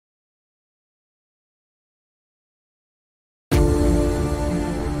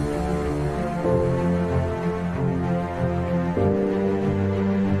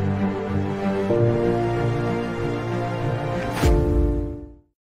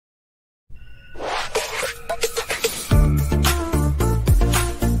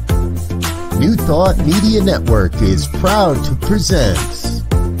Thought Media Network is proud to present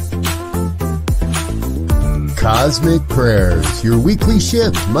Cosmic Prayers, your weekly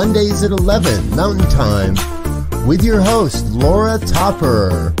shift, Mondays at 11 Mountain Time, with your host, Laura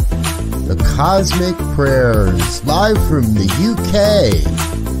Topper. The Cosmic Prayers, live from the UK.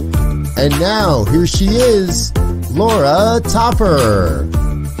 And now, here she is, Laura Topper.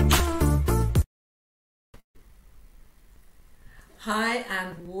 Hi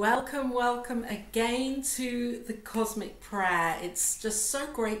and welcome again to the Cosmic Prayer. It's just so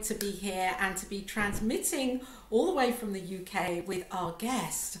great to be here and to be transmitting all the way from the UK with our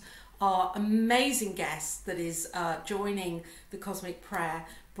guest, our amazing guest that is joining the Cosmic Prayer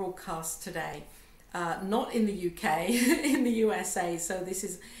broadcast today. Not in the UK, in the USA. So this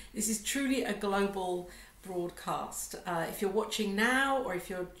is truly a global broadcast. If you're watching now or if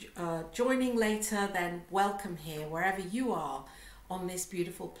you're joining later, then welcome here, wherever you are on this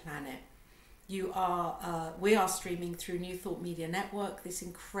beautiful planet. We are streaming through New Thought Media Network, this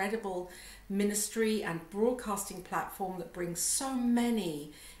incredible ministry and broadcasting platform that brings so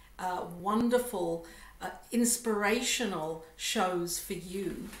many wonderful, inspirational shows for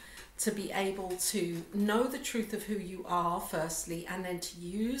you to be able to know the truth of who you are, firstly, and then to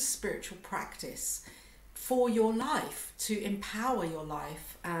use spiritual practice for your life, to empower your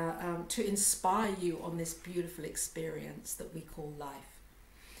life, to inspire you on this beautiful experience that we call life.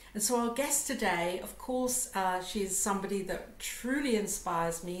 And so our guest today, of course, she is somebody that truly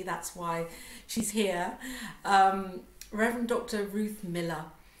inspires me. That's why she's here. Reverend Dr. Ruth Miller,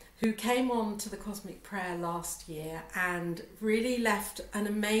 who came on to the Cosmic Prayer last year and really left an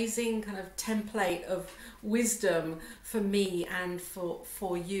amazing kind of template of wisdom for me and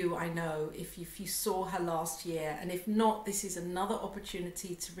for you, I know, if you saw her last year. And if not, this is another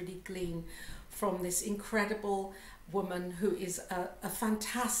opportunity to really glean from this incredible woman who is a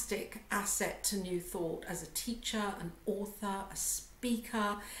fantastic asset to New Thought as a teacher, an author, a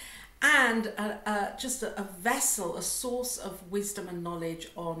speaker, and just a vessel, a source of wisdom and knowledge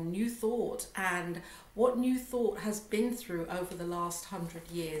on New Thought and what New Thought has been through over the last 100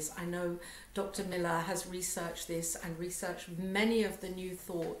 years. I know Dr. Miller has researched this and researched many of the New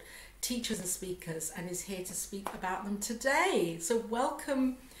Thought teachers and speakers and is here to speak about them today. So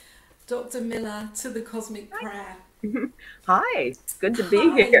welcome, Dr. Miller, to the Cosmic Prayer. Hi, it's good to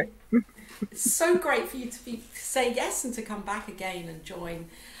be here. It's so great for you to say yes and to come back again and join.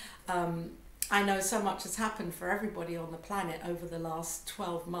 I know so much has happened for everybody on the planet over the last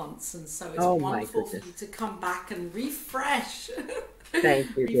 12 months, and so it's wonderful for you to come back and refresh.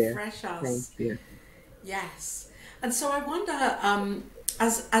 Thank you, dear. Refresh us. Thank you. Yes, and so I wonder,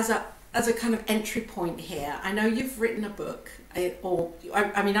 as a kind of entry point here, I know you've written a book, I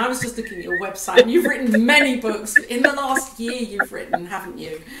was just looking at your website, and you've written many books in the last year. You've written, haven't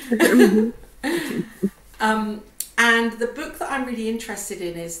you? And the book that I'm really interested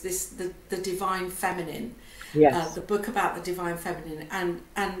in is the Divine Feminine. Yes. The book about the Divine Feminine. And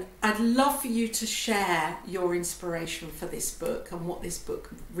I'd love for you to share your inspiration for this book and what this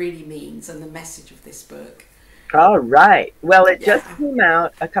book really means and the message of this book. All right. Well, it just came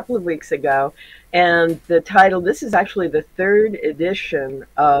out a couple of weeks ago. And the title, this is actually the third edition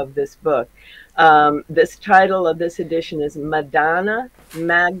of this book. This title of this edition is Madonna,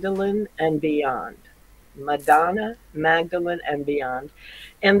 Magdalene, and Beyond. Madonna, Magdalene, and Beyond.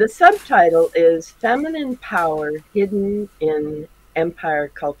 And the subtitle is Feminine Power Hidden in Empire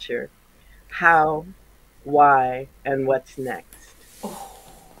Culture. How, why, and what's next? Oh,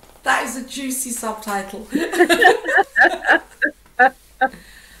 that is a juicy subtitle.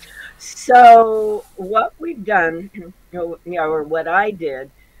 So what we've done, or what I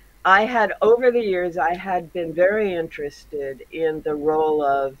did, over the years, I had been very interested in the role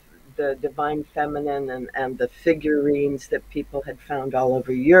of the Divine Feminine and the figurines that people had found all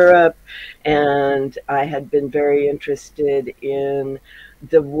over Europe. And I had been very interested in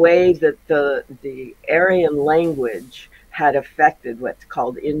the way that the Aryan language had affected what's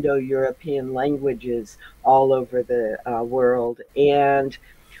called Indo-European languages all over the world. And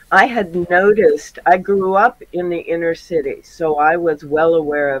I had noticed, I grew up in the inner city, so I was well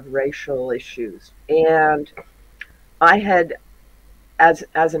aware of racial issues. And I had, as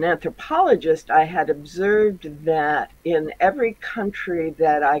an anthropologist, I had observed that in every country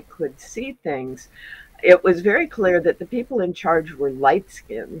that I could see things, it was very clear that the people in charge were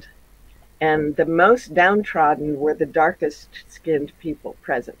light-skinned, and the most downtrodden were the darkest-skinned people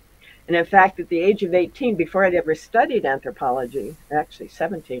present. And in fact, at the age of 18, before I'd ever studied anthropology, actually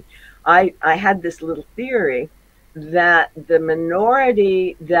 17, I had this little theory that the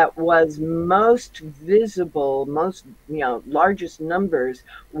minority that was most visible, most, largest numbers,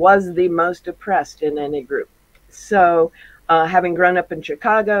 was the most oppressed in any group. So, having grown up in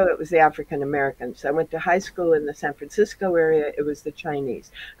Chicago, it was the African Americans. I went to high school in the San Francisco area, it was the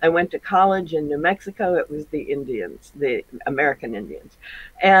Chinese. I went to college in New Mexico, it was the Indians, the American Indians.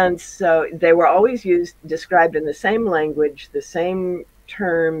 And so they were always described in the same language, the same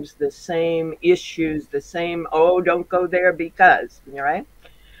terms, the same issues, the same, oh, don't go there because, right?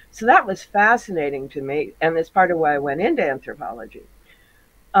 So that was fascinating to me. And that's part of why I went into anthropology.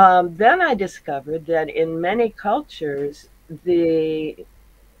 Then I discovered that in many cultures, if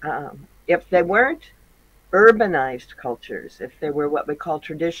they weren't urbanized cultures, if they were what we call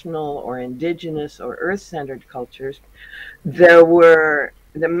traditional or indigenous or earth-centered cultures, the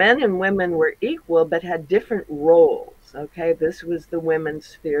men and women were equal but had different roles. Okay, this was the women's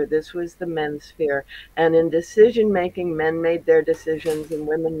sphere, this was the men's sphere, and in decision making, men made their decisions and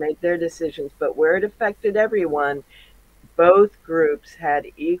women made their decisions. But where it affected everyone, both groups had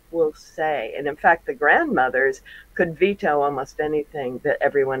equal say. And in fact, the grandmothers could veto almost anything that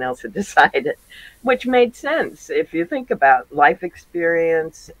everyone else had decided, which made sense if you think about life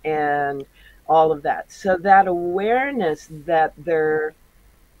experience and all of that. So that awareness that there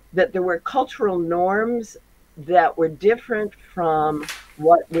were cultural norms that were different from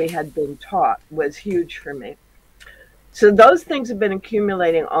what we had been taught was huge for me. So those things have been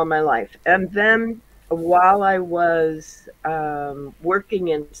accumulating all my life. And then while I was working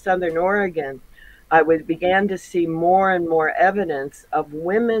in Southern Oregon, began to see more and more evidence of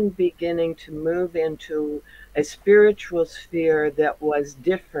women beginning to move into a spiritual sphere that was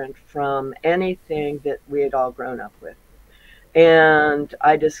different from anything that we had all grown up with. And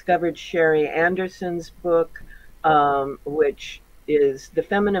I discovered Sherry Anderson's book, which is The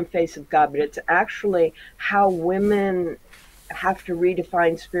Feminine Face of God, but it's actually how women have to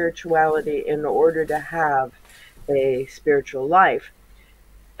redefine spirituality in order to have a spiritual life.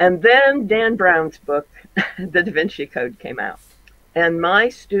 And then Dan Brown's book, The Da Vinci Code, came out. And my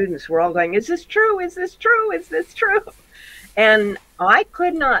students were all going, is this true? Is this true? Is this true? And I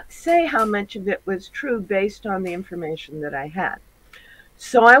could not say how much of it was true based on the information that I had.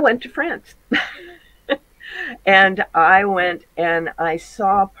 So I went to France. And I went and I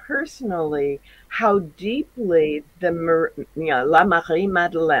saw personally how deeply La Marie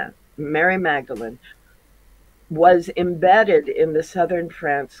Madeleine, Mary Magdalene, was embedded in the southern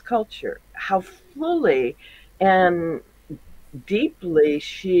France culture, how fully and deeply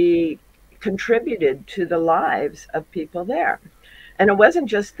she contributed to the lives of people there. And it wasn't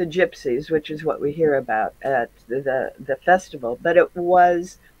just the gypsies, which is what we hear about at the festival, but it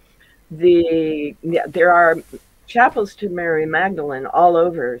was there are chapels to Mary Magdalene all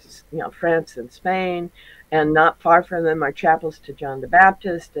over, France and Spain, and not far from them are chapels to John the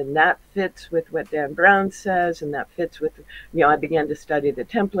Baptist, and that fits with what Dan Brown says, and that fits with, I began to study the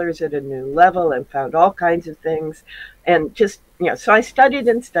Templars at a new level and found all kinds of things, and just, so I studied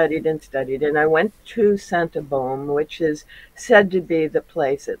and studied and studied, and I went to Saint-Baume, which is said to be the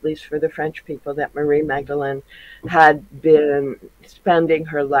place, at least for the French people, that Marie Magdalene had been spending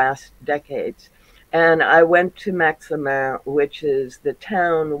her last decades. And I went to Maximin, which is the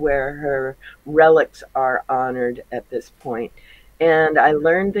town where her relics are honored at this point. And I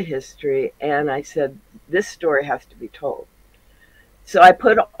learned the history, and I said, this story has to be told. So I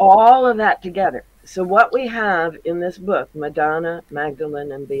put all of that together. So what we have in this book, Madonna,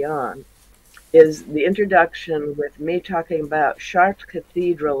 Magdalene, and Beyond, is the introduction with me talking about Chartres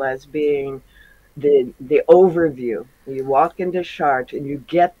Cathedral as being the overview. You walk into Chartres and you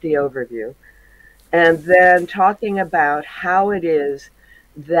get the overview. And then talking about how it is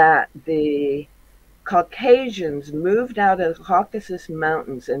that the Caucasians moved out of the Caucasus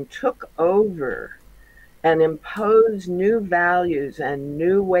Mountains and took over and imposed new values and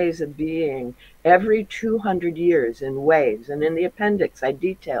new ways of being every 200 years in waves. And in the appendix, I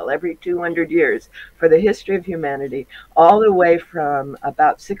detail every 200 years for the history of humanity, all the way from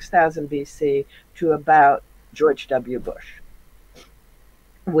about 6000 BC to about George W. Bush.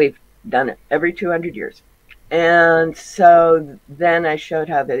 We've done it every 200 years. And so then I showed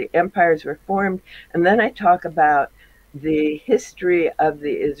how the empires were formed. And then I talk about the history of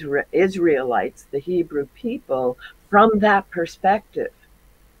the Israelites, the Hebrew people, from that perspective.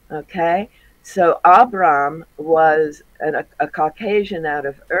 Okay? So Abram was a Caucasian out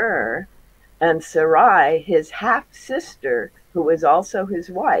of Ur, and Sarai, his half-sister, who was also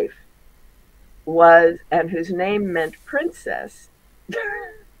his wife, and whose name meant princess,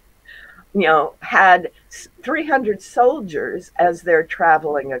 had 300 soldiers as they're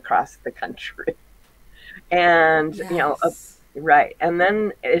traveling across the country. And, Yes. right. And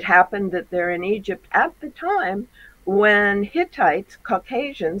then it happened that they're in Egypt at the time when Hittites,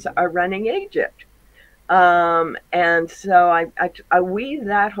 Caucasians, are running Egypt. And so I weave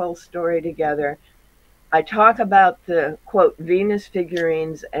that whole story together. I talk about the quote Venus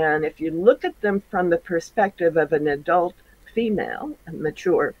figurines, and if you look at them from the perspective of an adult female, a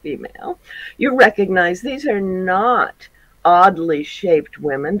mature female, you recognize these are not oddly shaped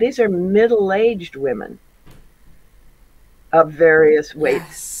women. These are middle-aged women of various weights.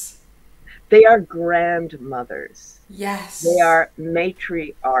 Yes. They are grandmothers. They Yes. are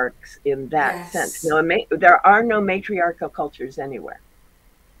matriarchs in that sense. Yes. No, there are no matriarchal cultures anywhere.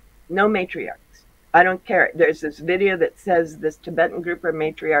 No matriarchs. I don't care. There's this video that says this Tibetan group are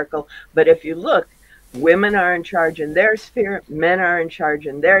matriarchal, but if you look, women are in charge in their sphere, men are in charge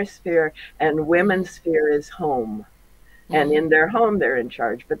in their sphere, and women's sphere is home. And in their home, they're in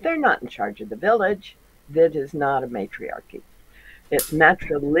charge, but they're not in charge of the village. That is not a matriarchy. It's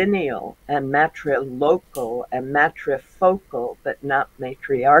matrilineal and matrilocal and matrifocal, but not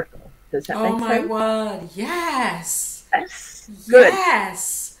matriarchal. Does that Oh make my sense? word. Yes. Yes. Good.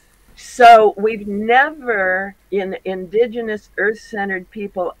 Yes. So we've never, in indigenous earth-centered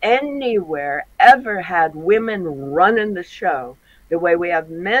people anywhere, ever had women running the show the way we have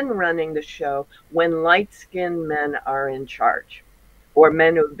men running the show when light-skinned men are in charge, or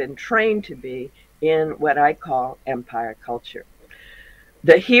men who have been trained to be in what I call empire culture.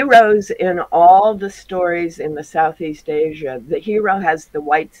 The heroes in all the stories in the Southeast Asia, the hero has the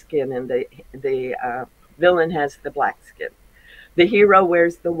white skin and the villain has the black skin. The hero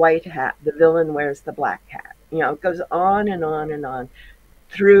wears the white hat, the villain wears the black hat. It goes on and on and on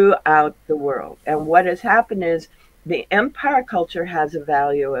throughout the world. And what has happened is the empire culture has a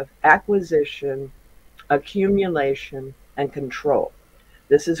value of acquisition, accumulation, and control.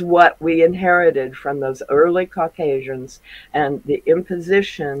 This is what we inherited from those early Caucasians and the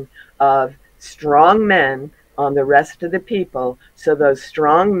imposition of strong men on the rest of the people so those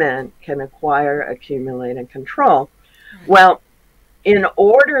strong men can acquire, accumulate, and control. Well, in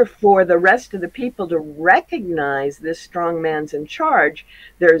order for the rest of the people to recognize this strong man's in charge,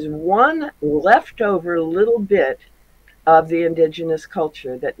 there's one leftover little bit of the indigenous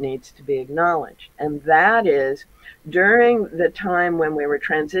culture that needs to be acknowledged. And that is during the time when we were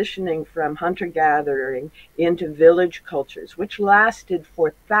transitioning from hunter-gathering into village cultures, which lasted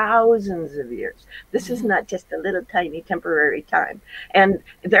for thousands of years. This is not just a little tiny temporary time. And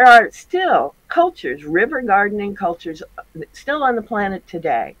there are still cultures, river gardening cultures, still on the planet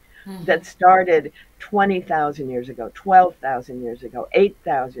today that started 20,000 years ago, 12,000 years ago,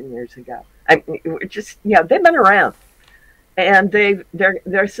 8,000 years ago. I mean, they've been around. And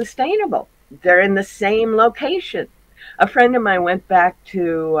they're sustainable. They're in the same location. A friend of mine went back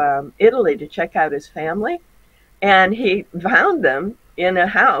to Italy to check out his family, and he found them in a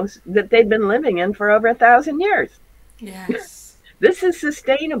house that they'd been living in for over 1,000 years. Yes. This is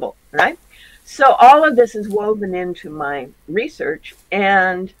sustainable, right? So all of this is woven into my research,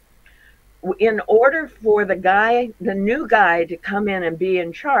 and in order for the new guy to come in and be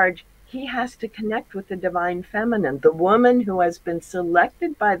in charge, he has to connect with the divine feminine, the woman who has been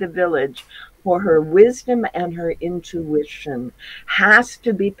selected by the village for her wisdom and her intuition has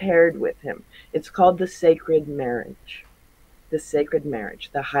to be paired with him. It's called the sacred marriage, the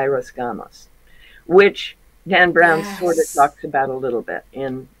Hieros Gamos, which Dan Brown sort of Yes. talks about a little bit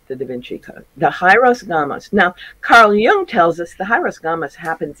in the Da Vinci Code. The Hieros Gamos. Now, Carl Jung tells us the Hieros Gamos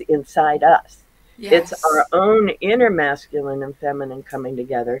happens inside us. It's our Yes. own inner masculine and feminine coming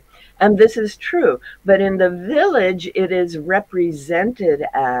together. And this is true. But in the village, it is represented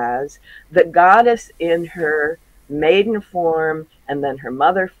as the goddess in her maiden form, and then her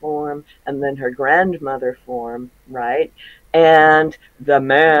mother form, and then her grandmother form, right? And the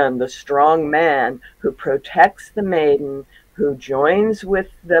man, the strong man who protects the maiden, who joins with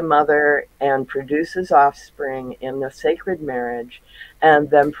the mother and produces offspring in the sacred marriage, and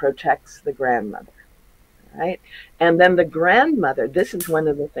then protects the grandmother, right? And then the grandmother, this is one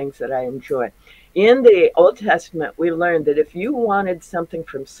of the things that I enjoy. In the Old Testament, we learned that if you wanted something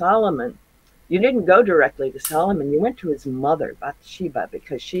from Solomon, you didn't go directly to Solomon, you went to his mother, Bathsheba,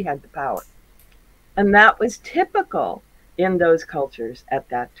 because she had the power. And that was typical in those cultures at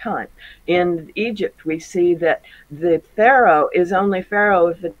that time. In Egypt, we see that the pharaoh is only pharaoh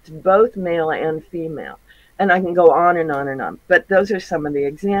if it's both male and female. And I can go on and on and on, but those are some of the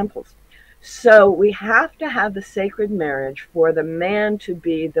examples. So we have to have the sacred marriage for the man to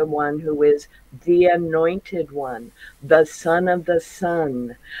be the one who is the anointed one, the son of the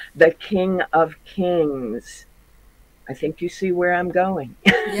sun, the king of kings. I think you see where I'm going.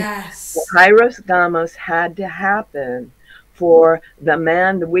 Yes. Kairos Gamos had to happen for the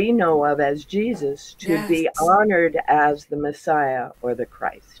man that we know of as Jesus to Yes. be honored as the Messiah or the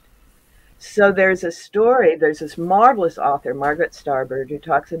Christ. So there's a story, there's this marvelous author, Margaret Starbird, who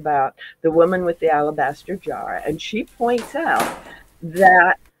talks about the woman with the alabaster jar. And she points out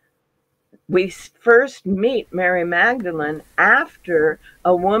that we first meet Mary Magdalene after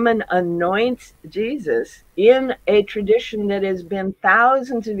a woman anoints Jesus in a tradition that has been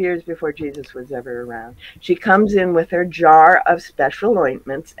thousands of years before Jesus was ever around. She comes in with her jar of special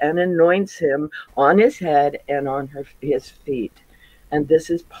ointments and anoints him on his head and on his feet. And this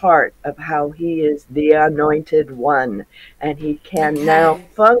is part of how he is the anointed one, and he can now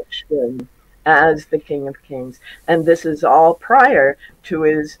function as the King of Kings. And this is all prior to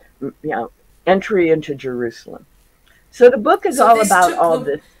his, entry into Jerusalem. So the book is all about all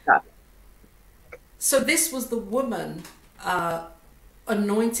this stuff. So this was the woman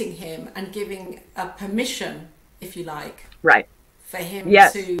anointing him and giving a permission, if you like, right, for him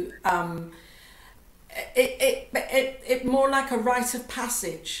yes. to it more like a rite of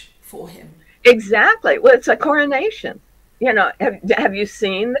passage for him. Exactly. Well, it's a coronation. Have you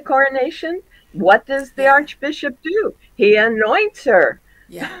seen the coronation? What does the Archbishop do? He anoints her.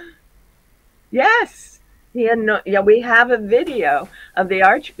 Yeah. Yes. We have a video of the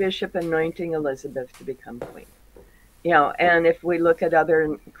Archbishop anointing Elizabeth to become queen. And if we look at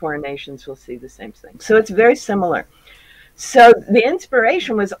other coronations, we'll see the same thing. So it's very similar. So the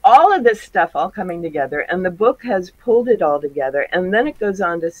inspiration was all of this stuff all coming together, and the book has pulled it all together. And then it goes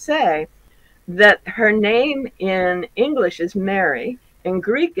on to say that her name in English is Mary, in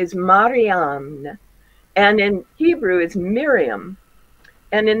Greek is Mariam, and in Hebrew is Miriam.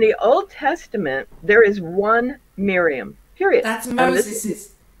 And in the Old Testament, there is one Miriam, period. That's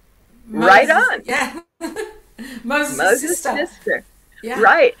Moses. Right on. Yeah. Moses' sister. Yeah.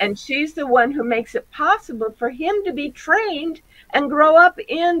 Right. And she's the one who makes it possible for him to be trained and grow up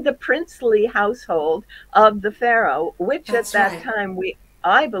in the princely household at the Pharaoh, which at that time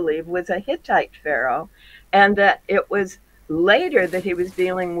I believe was a Hittite Pharaoh, and that it was later that he was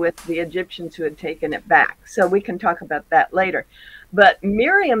dealing with the Egyptians who had taken it back. So we can talk about that later. But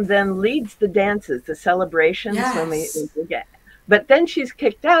Miriam then leads the dances, the celebrations. Yes. But then she's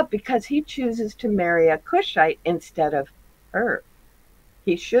kicked out because he chooses to marry a Cushite instead of her.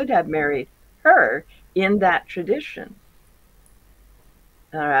 He should have married her in that tradition.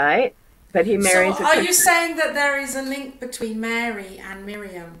 All right? But he marries So are you saying that there is a link between Mary and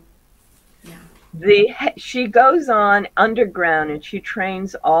Miriam? Yeah. She goes on underground and she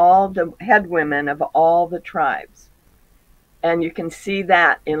trains all the head women of all the tribes. And you can see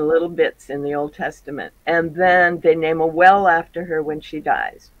that in little bits in the Old Testament. And then they name a well after her when she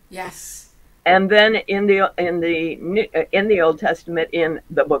dies. Yes. And then in the Old Testament, in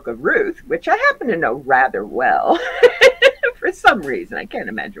the book of Ruth, which I happen to know rather well, for some reason, I can't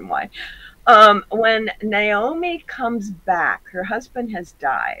imagine why. When Naomi comes back, her husband has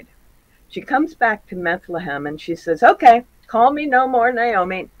died. She comes back to Bethlehem and she says, "Okay, call me no more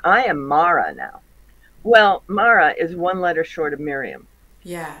Naomi. I am Mara now." Well, Mara is one letter short of Miriam.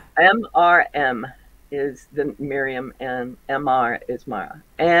 Yeah. M-R-M is the Miriam and M-R is Mara.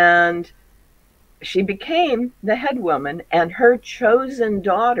 And she became the head woman, and her chosen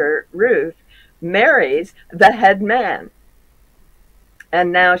daughter, Ruth, marries the head man.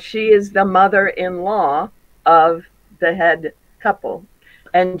 And now she is the mother-in-law of the head couple.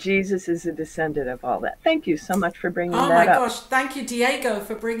 And Jesus is a descendant of all that. Thank you so much for bringing that up. Oh my gosh, thank you, Diego,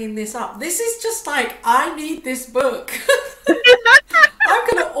 for bringing this up. This is just like, I need this book. I'm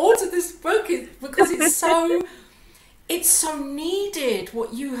going to order this book because it's so needed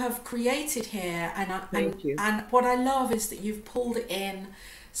what you have created here. Thank you. And what I love is that you've pulled in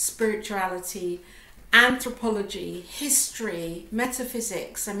spirituality, anthropology, history,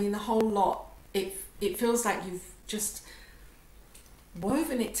 metaphysics. I mean, the whole lot. It feels like you've just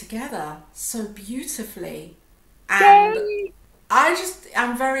woven it together so beautifully. And Yay!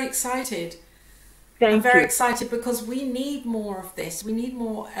 I'm very excited. I'm very excited because we need more of this. We need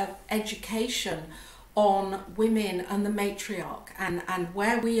more of education on women and the matriarch and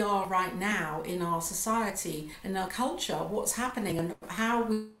where we are right now in our society, in our culture, what's happening and how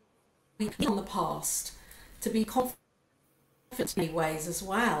we on the past to be confident in many ways as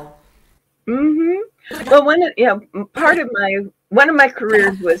well. Mm-hmm. Well, one of my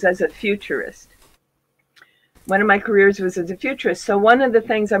careers was as a futurist. So one of the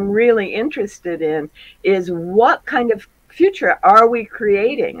things I'm really interested in is what kind of future are we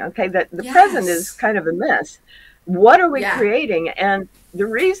creating? Okay, that the present is kind of a mess. What are we creating? And the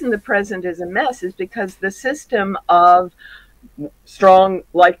reason the present is a mess is because the system of strong,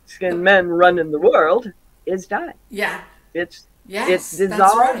 light-skinned men running the world is dying. Yeah. It's Yes,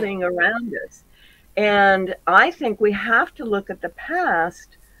 that's right. dissolving around us. And I think we have to look at the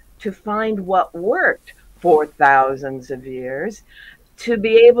past to find what worked for thousands of years to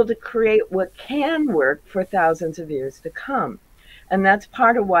be able to create what can work for thousands of years to come. And that's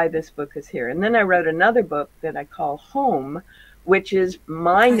part of why this book is here. And then I wrote another book that I call Home, which is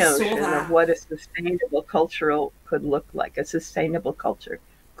my I saw notion of that what a sustainable cultural could look like, a sustainable culture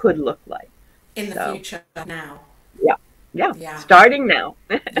could look like. in the So, future now. yeah, yeah, Yeah. starting now,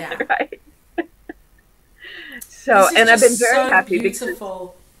 Yeah. right? So, This is and I've been just very so happy because,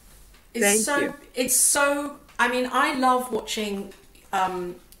 beautiful. thank you. It's so, I mean, I love watching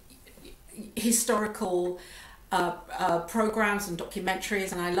um, historical programs and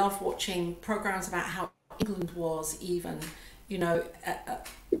documentaries, and I love watching programs about how England was even, you know,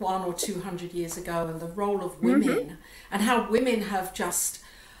 1 or 200 years ago, and the role of Hmm. women, and how women have just,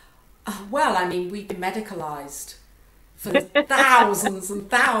 well, I mean, we've been medicalized for thousands and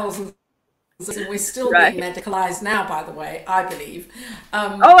thousands, and we're still being Right. medicalized now, by the way, I believe.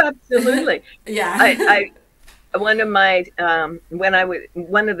 Um, Oh, absolutely. yeah. One of my, when I was,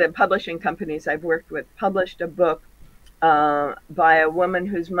 one of the publishing companies I've worked with published a book by a woman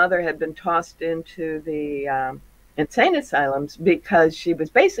whose mother had been tossed into the insane asylums because she was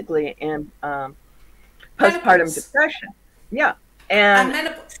basically in postpartum Menopause depression. Yeah. and And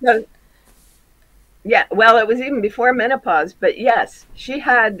menopause. so, yeah, well, it was even before menopause, but yes, she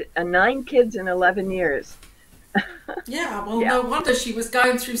had 9 kids in 11 years. Yeah, well, Yeah, no wonder she was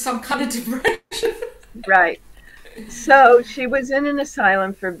going through some kind of depression. right. So she was in an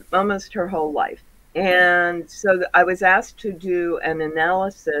asylum for almost her whole life. Yeah, And so I was asked to do an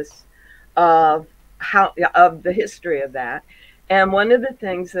analysis of how of the history of that. And one of the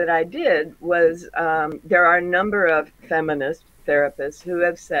things that I did was there are a number of feminist therapists who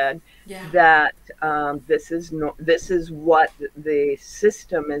have said yeah, that this is what the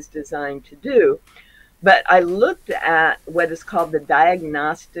system is designed to do. But I looked at what is called the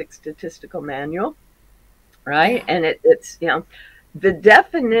Diagnostic Statistical Manual, right? yeah, And it's, the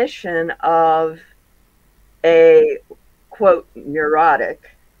definition of a quote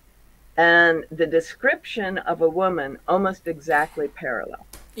neurotic and the description of a woman almost exactly parallel.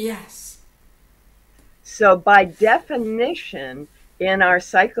 yes, So by definition, in our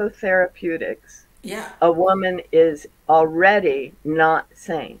psychotherapeutics, yeah, a woman is already not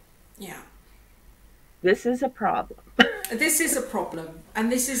sane. yeah. This is a problem. This is a problem, and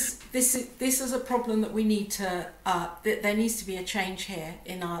this is a problem that we need to. There needs to be a change here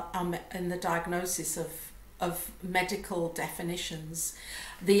in in the diagnosis of medical definitions,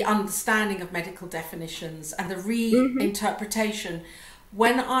 the understanding of medical definitions, and the Hmm. reinterpretation.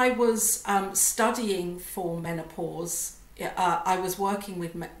 When I was studying for menopause, I was working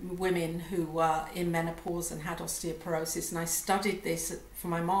with women who were in menopause and had osteoporosis, and I studied this for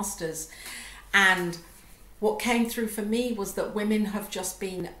my master's. And what came through for me was that women have just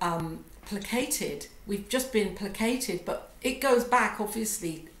been placated. We've just been placated, but it goes back,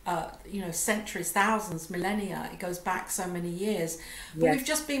 obviously, centuries, thousands, millennia. It goes back so many years. But we've Yes,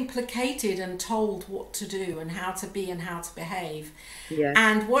 just been placated and told what to do and how to be and how to behave. yes.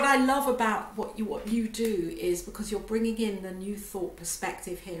 And what I love about what you do is because you're bringing in the new thought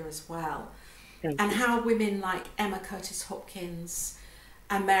perspective here as well, Thank and you. how women like Emma Curtis Hopkins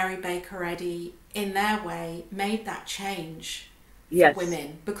and Mary Baker Eddy, in their way, made that change for Yes,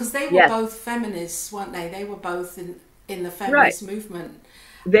 women because they were yes. both feminists, weren't they? They were both in the Right. feminist movement,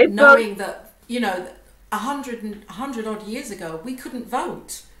 They both, knowing that a hundred odd years ago we couldn't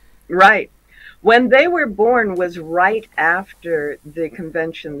vote. right. When they were born was right after the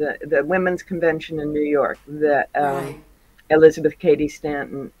convention, the Women's Convention in New York, that Right. Elizabeth Cady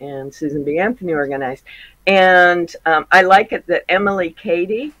Stanton and Susan B. Anthony organized. And I like it that Emily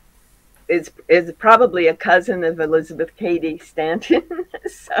Cady is probably a cousin of Elizabeth Cady Stanton.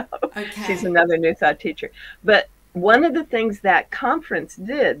 So she's Okay. another New Thought teacher. But one of the things that conference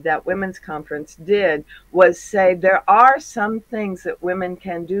did, that women's conference did, was say there are some things that women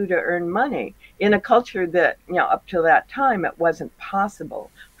can do to earn money in a culture that, up till that time, it wasn't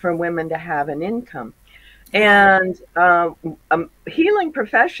possible for women to have an income. Right. And healing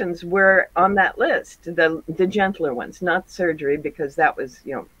professions were on that list, the gentler ones, not surgery, because that was,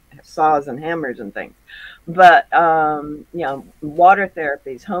 saws and hammers and things, but water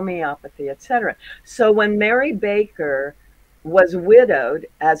therapies, homeopathy, etc. So when Mary Baker was widowed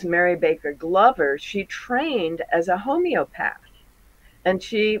as Mary Baker Glover, she trained as a homeopath. And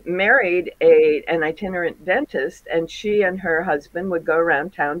she married an itinerant dentist, and she and her husband would go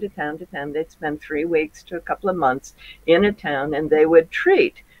around town to town to town. They'd spend 3 weeks to a couple of months in a town, and they would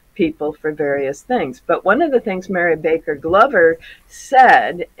treat people for various things. But one of the things Mary Baker Glover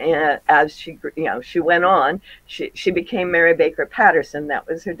said, as she went on, she became Mary Baker Patterson. That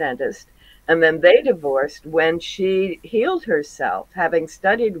was her dentist. And then they divorced when she healed herself, having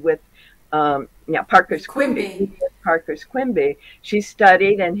studied with Parker's Quimby. Parker's Quimby. She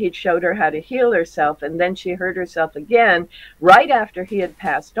studied, and he showed her how to heal herself. And then she hurt herself again right after he had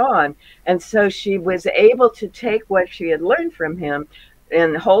passed on. And so she was able to take what she had learned from him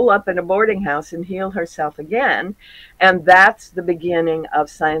and hole up in a boarding house and heal herself again. And that's the beginning of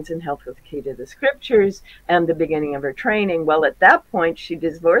Science and Health with the Key to the Scriptures, and the beginning of her training. Well, at that point, she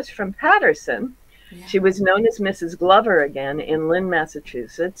divorced from Patterson. Yeah. She was known as Mrs. Glover again in Lynn,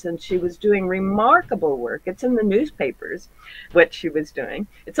 Massachusetts, and she was doing remarkable work. It's in the newspapers, what she was doing.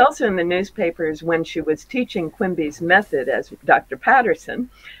 It's also in the newspapers when she was teaching Quimby's method as Dr. Patterson.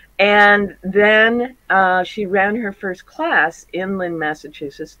 And then she ran her first class in Lynn,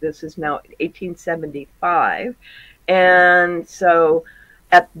 Massachusetts. This is now 1875. And so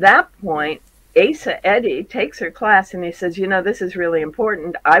at that point, Asa Eddy takes her class, and he says, this is really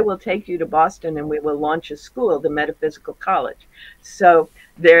important. I will take you to Boston, and we will launch a school, the Metaphysical College. So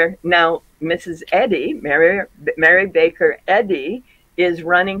there now, Mrs. Eddy, Mary Baker Eddy, is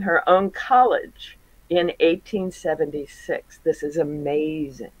running her own college in 1876. This is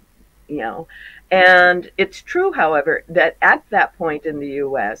amazing. And it's true, however, that at that point in the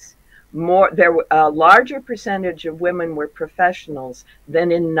U.S., a larger percentage of women were professionals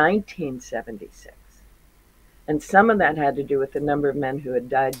than in 1976. And some of that had to do with the number of men who had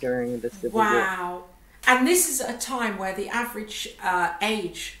died during the Civil War. Wow. And this is a time where the average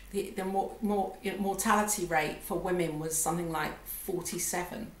age, the mortality rate for women was something like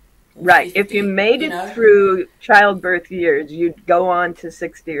 47. Right. 50, if you made it through childbirth years, you'd go on to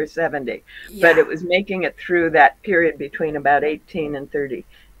 60 or 70. Yeah. But it was making it through that period between about 18 and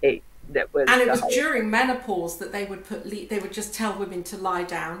 38. That was, and it was during menopause that they would they would just tell women to lie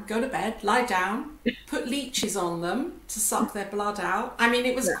down, go to bed, lie down, put leeches on them to suck their blood out. I mean,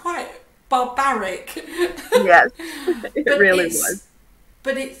 it was quite barbaric. Yes, it really was.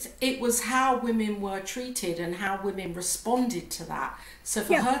 But it was how women were treated and how women responded to that. So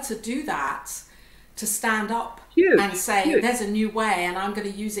for her to do that, to stand up and say, there's a new way and I'm going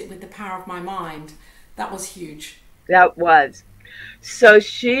to use it with the power of my mind, that was huge. That was. So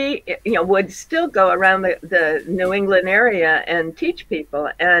she, would still go around the New England area and teach people.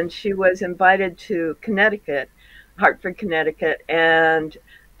 And she was invited to Connecticut, Hartford, Connecticut, and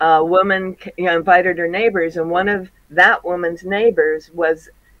a woman invited her neighbors, and one of that woman's neighbors was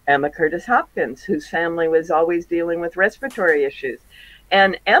Emma Curtis Hopkins, whose family was always dealing with respiratory issues.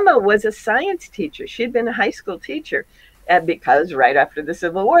 And Emma was a science teacher. She'd been a high school teacher, because right after the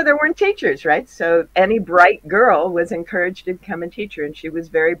Civil War, there weren't teachers, right? So any bright girl was encouraged to become a teacher, and she was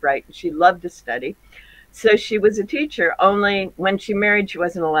very bright, and she loved to study. So she was a teacher, only when she married, she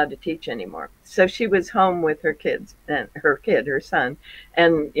wasn't allowed to teach anymore. So she was home with her kids, and her son,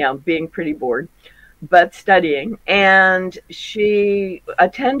 and being pretty bored, but studying. And she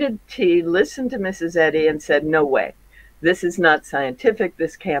attended tea, listened to Mrs. Eddy, and said, no way, this is not scientific,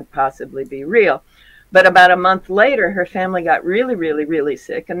 this can't possibly be real. But about a month later, her family got really, really, really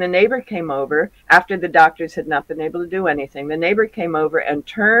sick, and the neighbor came over after the doctors had not been able to do anything. The neighbor came over and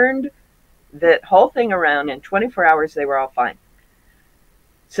turned that whole thing around. In 24 hours, they were all fine.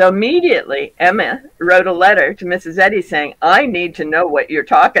 So immediately, Emma wrote a letter to Mrs. Eddy saying, I need to know what you're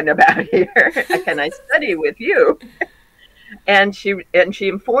talking about here. Can I study with you? And she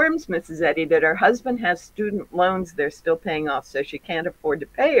informs Mrs. Eddy that her husband has student loans they're still paying off, so she can't afford to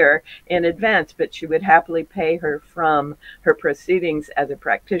pay her in advance, but she would happily pay her from her proceedings as a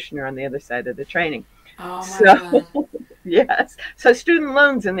practitioner on the other side of the training. Oh my God. Yes. So student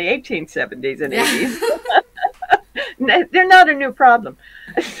loans in the 1870s and 80s, they're not a new problem.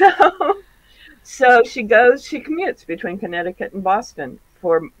 So she commutes between Connecticut and Boston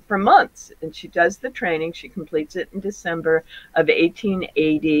for months, and she does the training. She completes it in December of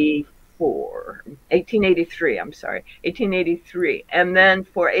 1883. And then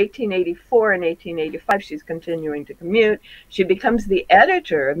for 1884 and 1885, she's continuing to commute. She becomes the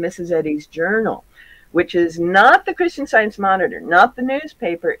editor of Mrs. Eddy's journal, which is not the Christian Science Monitor, not the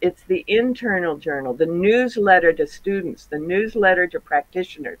newspaper. It's the internal journal, the newsletter to students, the newsletter to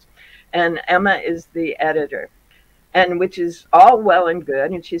practitioners. And Emma is the editor. and which is all well and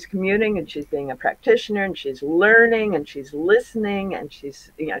good. And she's commuting, and she's being a practitioner, and she's learning, and she's listening, and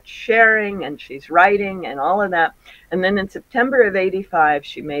she's sharing, and she's writing, and all of that. And then in September of '85,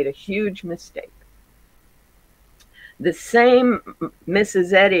 she made a huge mistake. The same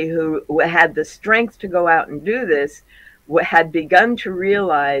Mrs. Eddy, who had the strength to go out and do this, had begun to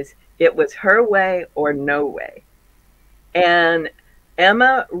realize it was her way or no way. And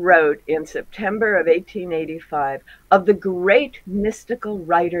Emma wrote in September of 1885, "Of the great mystical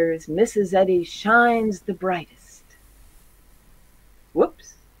writers, Mrs. Eddy shines the brightest."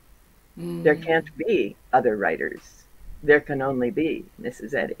 Whoops. There can't be other writers. There can only be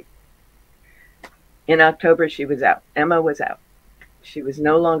Mrs. Eddy. In October, she was out. Emma was out. She was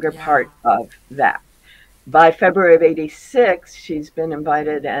no longer part of that. By February of '86, she's been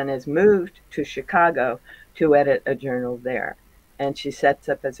invited and has moved to Chicago to edit a journal there. And she sets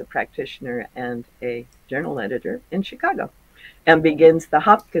up as a practitioner and a journal editor in Chicago, and begins the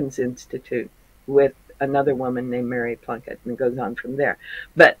Hopkins Institute with another woman named Mary Plunkett, and goes on from there.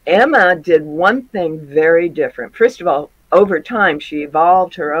 But Emma did one thing very different. First of all, over time, she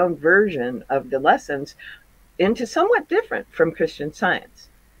evolved her own version of the lessons into somewhat different from Christian Science,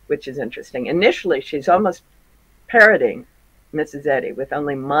 which is interesting. Initially, she's almost parroting Mrs. Eddy with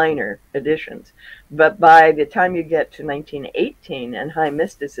only minor additions. But by the time you get to 1918 and high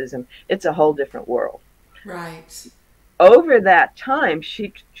mysticism, it's a whole different world. Right. Over that time,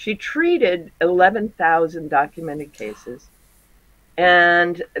 she treated 11,000 documented cases.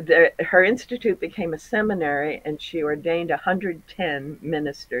 And her institute became a seminary, and she ordained 110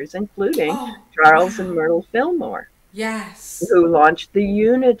 ministers, including Charles and Myrtle Fillmore. Yes. Who launched the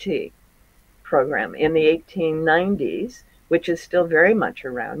Unity program in the 1890s, which is still very much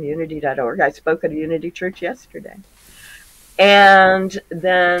around, unity.org. I spoke at a Unity church yesterday. And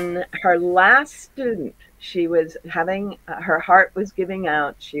then her last student, she was having, her heart was giving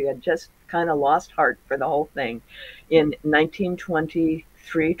out. She had just kind of lost heart for the whole thing. In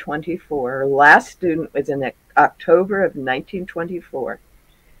 1923-24, her last student was in October of 1924,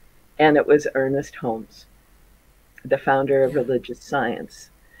 and it was Ernest Holmes, the founder of Religious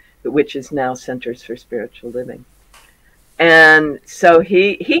Science, which is now Centers for Spiritual Living. And so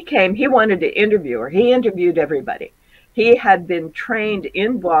he came, he wanted to interview her. He interviewed everybody. He had been trained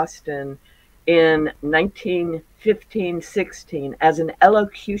in Boston in 1915-16 as an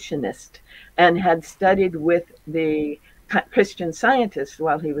elocutionist, and had studied with the Christian Scientists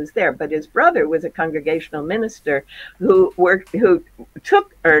while he was there. But his brother was a congregational minister who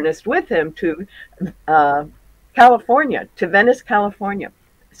took Ernest with him to California, to Venice, California,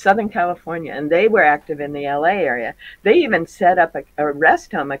 Southern California, and they were active in the LA area. They even set up a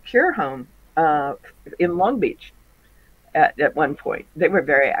rest home, a cure home in Long Beach at one point. They were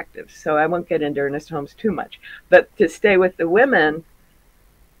very active, so I won't get into Ernest Holmes too much. But to stay with the women,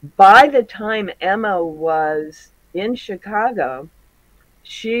 by the time Emma was in Chicago,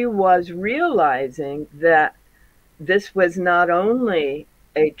 she was realizing that this was not only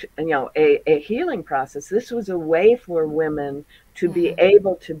a healing process. This was a way for women to be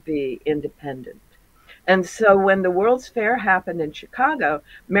able to be independent. And so when the World's Fair happened in Chicago,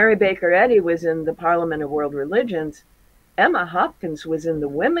 Mary Baker Eddy was in the Parliament of World Religions. Emma Hopkins was in the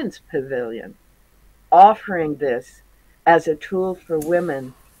Women's Pavilion, offering this as a tool for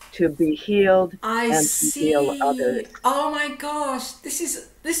women to be healed to heal others. Oh my gosh, this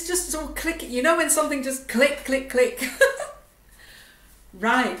just all click. You know when something just click, click, click.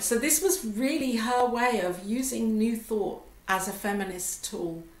 Right. So this was really her way of using New Thought as a feminist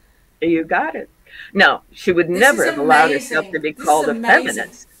tool. You got it. No, she would never have allowed herself to be called a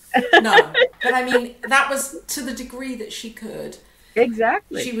feminist. No, but I mean, that was to the degree that she could.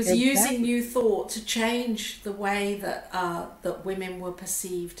 Exactly. She was using New Thought to change the way that that women were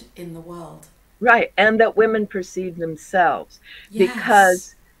perceived in the world. Right, and that women perceive themselves. Yes.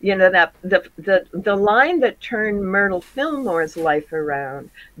 Because, you know, that the line that turned Myrtle Fillmore's life around,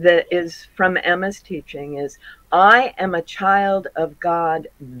 that is from Emma's teaching, is, "I am a child of God,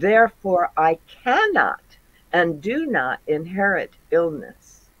 therefore I cannot and do not inherit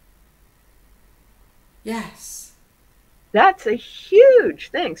illness." Yes. That's a huge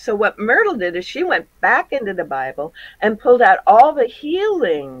thing. So what Myrtle did is she went back into the Bible and pulled out all the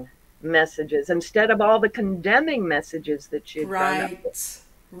healing messages instead of all the condemning messages that she had grown up with.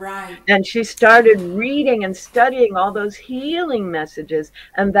 Right. And she started reading and studying all those healing messages,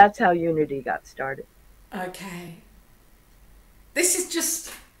 and that's how Unity got started. Okay. This is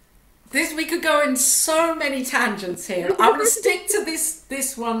just... we could go in so many tangents here. I'm going to stick to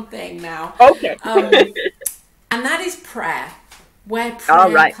this one thing now. Okay. And that is prayer, where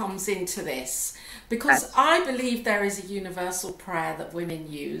prayer comes into this. because I believe there is a universal prayer that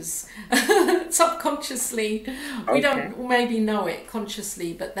women use subconsciously. We don't maybe know it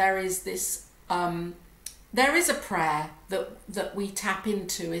consciously, but there is this there is a prayer that we tap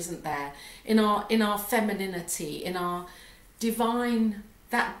into, isn't there, in our femininity, in our divine,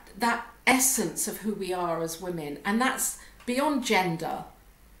 that essence of who we are as women, and that's beyond gender.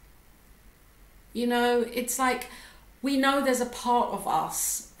 You know, it's like we know there's a part of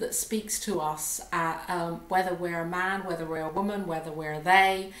us that speaks to us, whether we're a man, whether we're a woman, whether we're a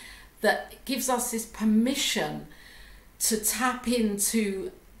they, that gives us this permission to tap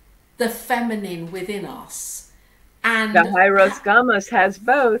into the feminine within us. And the Hyros Gamos has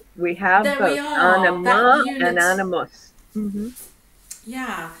both. We have there both, we are, anima and animus. Mm-hmm.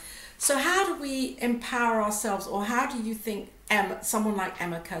 Yeah. So how do we empower ourselves, or how do you think someone like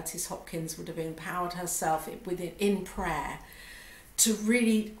Emma Curtis Hopkins would have empowered herself in prayer to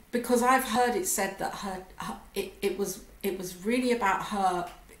really, because I've heard it said that it was really about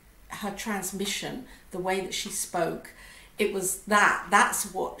her transmission, the way that she spoke. It was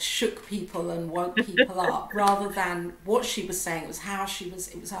that's what shook people and woke people up, rather than what she was saying. It was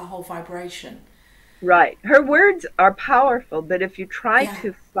it was her whole vibration. Right. Her words are powerful, but if you try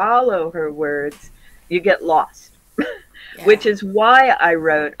to follow her words, you get lost. Which is why I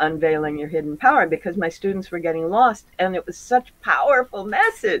wrote Unveiling Your Hidden Power, because my students were getting lost, and it was such powerful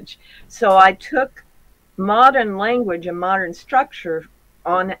message. So I took modern language and modern structure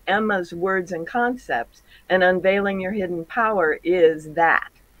on Emma's words and concepts, and Unveiling Your Hidden Power is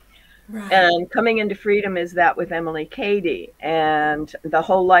that. Right. And Coming into Freedom is that with Emily Cady, and the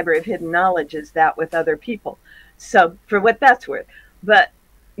whole Library of Hidden Knowledge is that with other people. So for what that's worth. But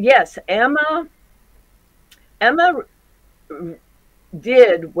yes, Emma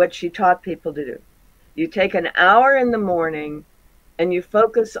did what she taught people to do. You take an hour in the morning and you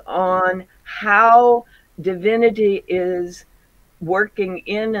focus on how divinity is working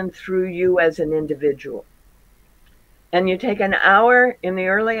in and through you as an individual. And you take an hour in the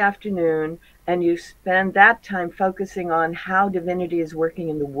early afternoon and you spend that time focusing on how divinity is working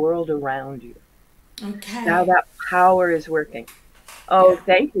in the world around you. Okay. How that power is working. Oh,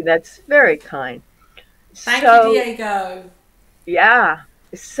 thank you. That's very kind. Thank you, Diego. Yeah.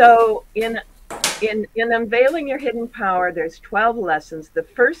 So in Unveiling Your Hidden Power, there's 12 lessons. The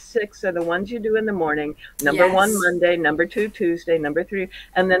first 6 are the ones you do in the morning. Number 1, Monday. Number 2, Tuesday. Number 3.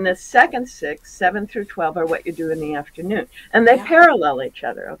 And then the second 6, 7 through 12, are what you do in the afternoon. And they parallel each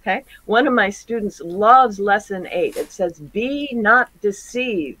other, okay? One of my students loves lesson 8. It says, be not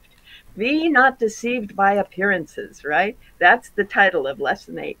deceived. Be not deceived by appearances, right? That's the title of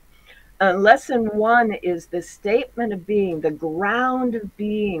lesson 8. Lesson 1 is the statement of being, the ground of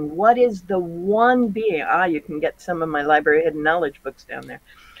being. What is the one being? You can get some of my Library of Hidden Knowledge books down there.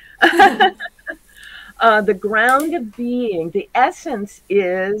 The ground of being, the essence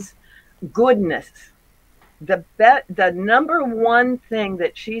is goodness. The number one thing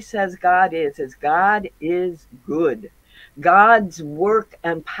that she says God is God is good. God's work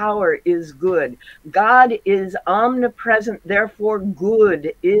and power is good. God is omnipresent, therefore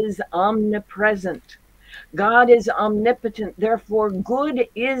good is omnipresent. God is omnipotent, therefore good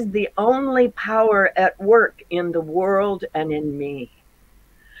is the only power at work in the world and in me.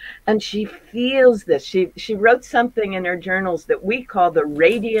 And she feels this. She wrote something in her journals that we call the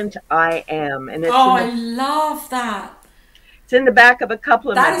radiant I am. And it's I love that. It's in the back of a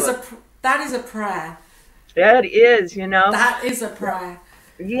couple of my books. That is a prayer. That is, That is a prayer.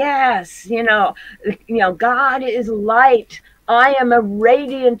 Yes, God is light. I am a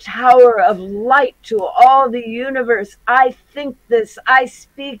radiant tower of light to all the universe. I think this, I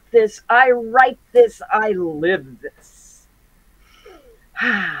speak this, I write this, I live this.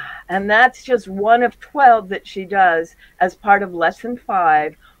 And that's just one of 12 that she does as part of lesson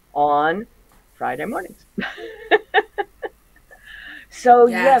 5 on Friday mornings. So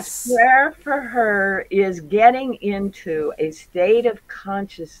yes, prayer for her is getting into a state of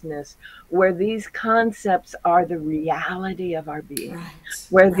consciousness where these concepts are the reality of our being,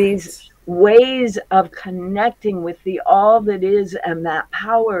 where these ways of connecting with the all that is and that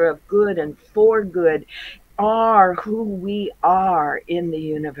power of good and for good are who we are in the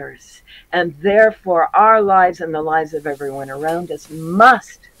universe. And therefore our lives and the lives of everyone around us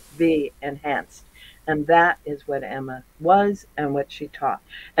must be enhanced. And that is what Emma was and what she taught,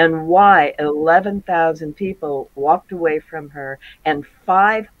 and why 11,000 people walked away from her, and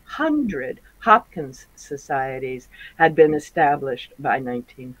 500 Hopkins societies had been established by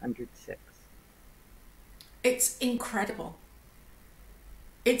 1906. It's incredible.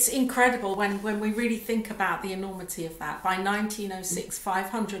 It's incredible when we really think about the enormity of that. By 1906,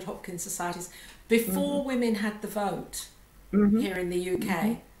 500 Hopkins societies, before women had the vote here in the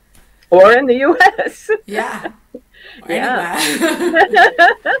UK. Or in the US. Yeah. Or Yeah.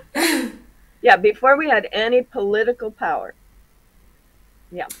 anywhere. Yeah, before we had any political power.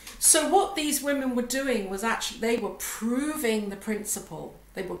 Yeah. So what these women were doing was actually they were proving the principle.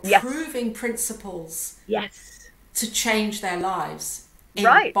 They were Yes. proving principles Yes. to change their lives in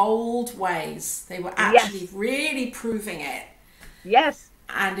Right. bold ways. They were Yes. actually really proving it, Yes.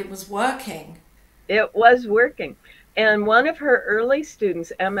 and it was working. It was working. And one of her early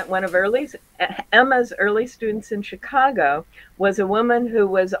students, Emma's early students in Chicago, was a woman who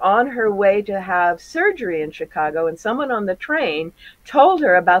was on her way to have surgery in Chicago, and someone on the train told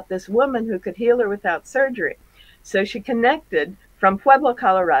her about this woman who could heal her without surgery. So she connected from Pueblo,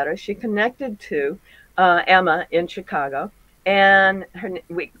 Colorado. She connected to Emma in Chicago, and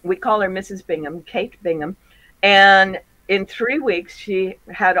we call her Mrs. Bingham, Kate Bingham. And in 3 weeks, she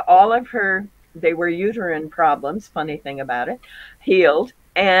had all of her, they were uterine problems, funny thing about it, healed.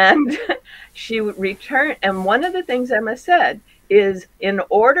 And she returned. And one of the things Emma said is, in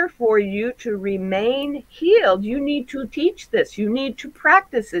order for you to remain healed, you need to teach this, you need to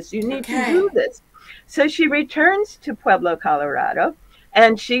practice this, you need to do this. So she returns to Pueblo, Colorado,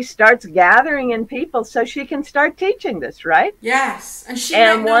 and she starts gathering in people so she can start teaching this, right? Yes, and she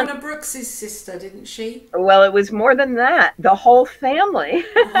met Nona Brooks's sister, didn't she? Well, it was more than that. The whole family.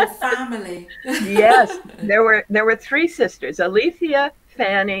 The whole family. Yes, there were three sisters, Alethea,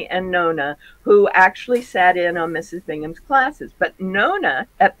 Fanny, and Nona, who actually sat in on Mrs. Bingham's classes. But Nona,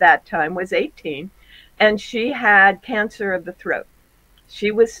 at that time, was 18, and she had cancer of the throat.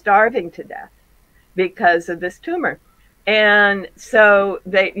 She was starving to death because of this tumor. And so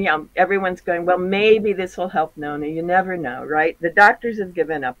they, everyone's going, well, maybe this will help Nona. You never know, right? The doctors have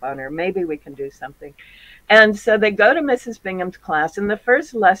given up on her. Maybe we can do something. And so they go to Mrs. Bingham's class, and the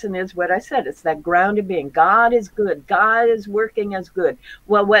first lesson is what I said. It's that grounded being. God is good. God is working as good.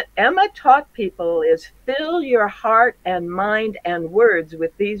 Well, what Emma taught people is fill your heart and mind and words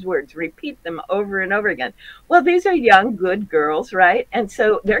with these words. Repeat them over and over again. Well, these are young, good girls, right? And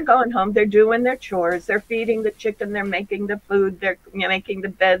so they're going home. They're doing their chores. They're feeding the chicken. They're making the food. They're making the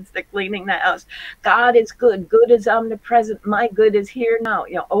beds. They're cleaning the house. God is good. Good is omnipresent. My good is here now.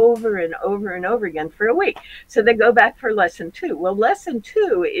 Over and over and over again for a week. So they go back for lesson 2. Well, lesson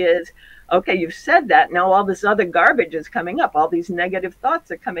 2 is, okay, you've said that. Now all this other garbage is coming up. All these negative thoughts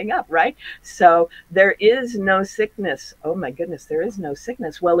are coming up, right? So there is no sickness. Oh my goodness, there is no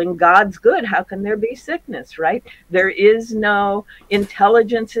sickness. Well, in God's good, how can there be sickness, right? There is no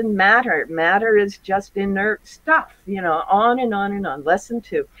intelligence in matter. Matter is just inert stuff, on and on and on. Lesson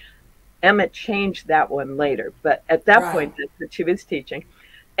 2. Emma changed that one later, but at that point, that's what she was teaching.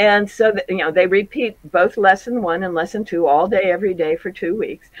 And so, they repeat both lesson 1 and lesson 2 all day, every day for 2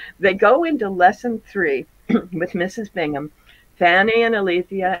 weeks. They go into lesson 3 with Mrs. Bingham, Fanny and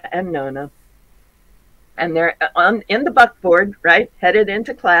Alethea and Nona. And they're in the buckboard, right, headed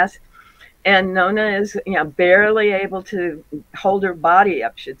into class. And Nona is, barely able to hold her body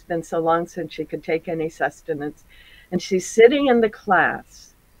up. It's been so long since she could take any sustenance. And she's sitting in the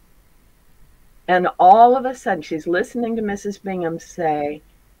class. And all of a sudden, she's listening to Mrs. Bingham say,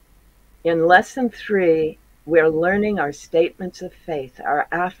 in lesson 3, we're learning our statements of faith, our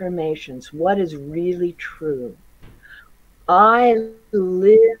affirmations, what is really true. I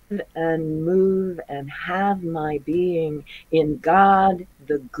live and move and have my being in God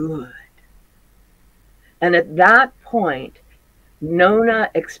the good. And at that point,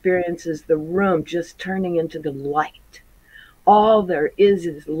 Nona experiences the room just turning into the light. All there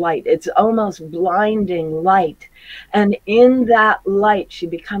is light. It's almost blinding light. And in that light, she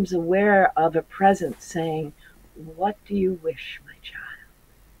becomes aware of a presence saying, what do you wish, my child?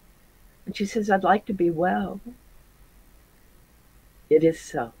 And she says, I'd like to be well. It is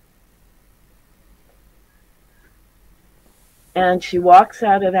so. And she walks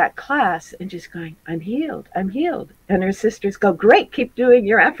out of that class and just going, I'm healed, I'm healed. And her sisters go, great, keep doing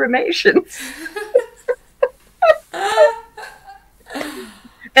your affirmations.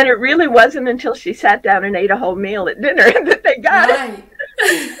 And it really wasn't until she sat down and ate a whole meal at dinner that they got it.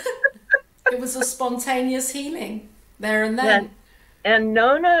 It was a spontaneous healing there and then. And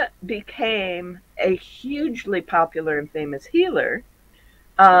Nona became a hugely popular and famous healer.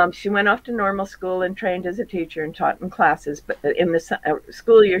 She went off to normal school and trained as a teacher and taught in classes. But in the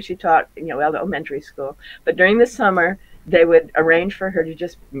school year, she taught, elementary school. But during the summer, they would arrange for her to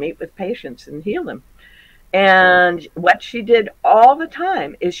just meet with patients and heal them. And what she did all the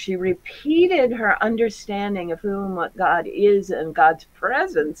time is she repeated her understanding of who and what God is and God's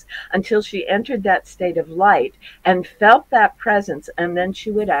presence until she entered that state of light and felt that presence. And then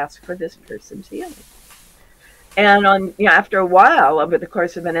she would ask for this person's healing. And after a while, over the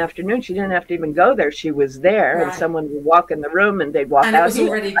course of an afternoon, she didn't have to even go there. She was there, Right. and someone would walk in the room and they'd walk And out. it was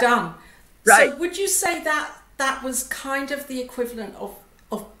already done. Right. So would you say that that was kind of the equivalent of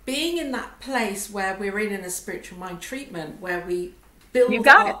being in that place where we're in a spiritual mind treatment, where we build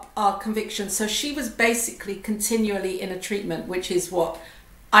up our convictions? So she was basically continually in a treatment, which is what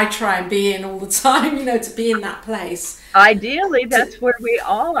I try and be in all the time, to be in that place. Ideally, that's where we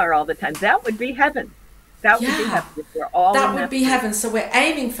all are all the time. That would be heaven. That would be heaven if we're all that would be heaven. So we're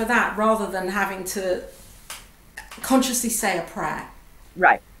aiming for that rather than having to consciously say a prayer.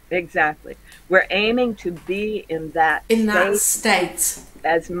 Right, exactly. We're aiming to be in that state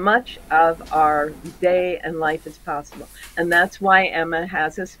as much of our day and life as possible. And that's why Emma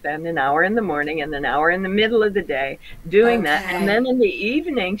has us spend an hour in the morning and an hour in the middle of the day doing that. And then in the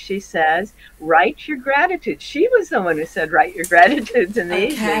evening, she says, write your gratitude. She was the one who said, write your gratitudes in the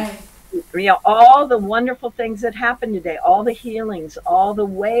evening. All the wonderful things that happened today, all the healings, all the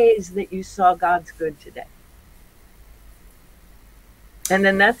ways that you saw God's good today. And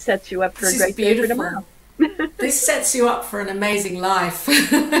then that sets you up for a great day for tomorrow. This sets you up for an amazing life.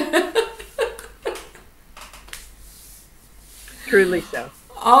 Truly so.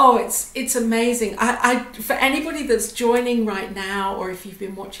 Oh, it's amazing. I for anybody that's joining right now, or if you've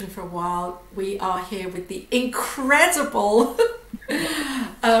been watching for a while, we are here with the incredible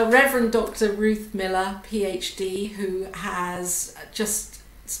Reverend Dr. Ruth Miller, PhD, who has just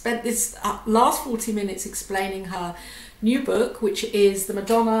spent this last 40 minutes explaining her new book, which is the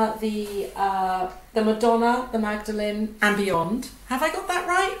Madonna, the Magdalene, and Beyond. Have I got that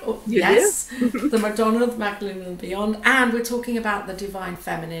right? Yes. The Madonna, the Magdalene, and Beyond. And we're talking about the divine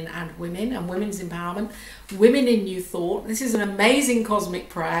feminine and women and women's empowerment, women in New Thought. This is an amazing cosmic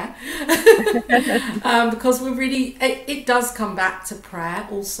prayer because it does come back to prayer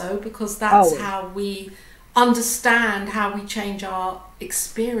also, because that's how we understand how we change our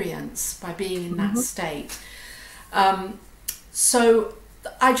experience by being in that state. So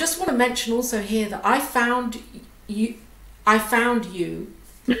I just want to mention also here that I found you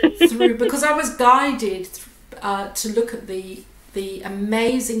through because I was guided to look at the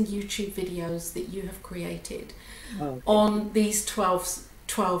amazing YouTube videos that you have created on these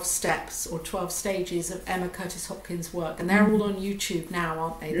 12 steps or 12 stages of Emma Curtis Hopkins' work, and they're all on YouTube now,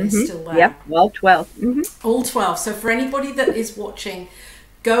 aren't they? They're still there. Yep, all 12. All 12. So for anybody that is watching,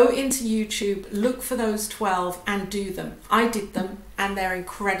 go into YouTube, look for those 12 and do them. I did them and they're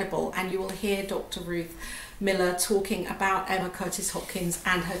incredible. And you will hear Dr. Ruth Miller talking about Emma Curtis Hopkins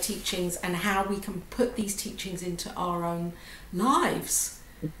and her teachings and how we can put these teachings into our own lives.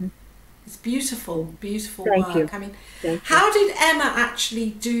 It's beautiful, beautiful work. I mean, how did Emma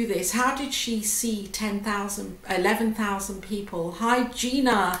actually do this? How did she see 11,000 people? Hi,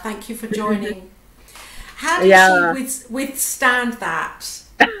 Gina. Thank you for joining. How did she withstand that?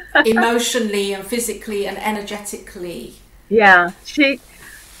 Emotionally and physically and energetically. Yeah, she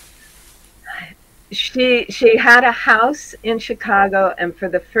had a house in Chicago, and for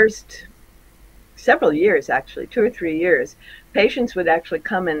the first several years, actually 2 or 3 years, patients would actually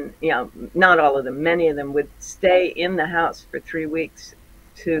come and, not all of them, many of them would stay in the house for 3 weeks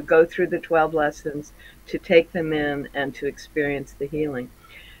to go through the 12 lessons, to take them in and to experience the healing.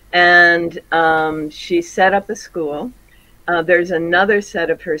 And she set up a school. There's another set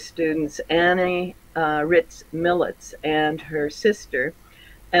of her students, Annie Ritz Millets and her sister,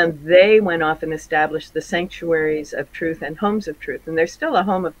 and they went off and established the Sanctuaries of Truth and Homes of Truth. And there's still a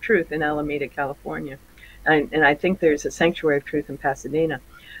Home of Truth in Alameda, California. And I think there's a Sanctuary of Truth in Pasadena.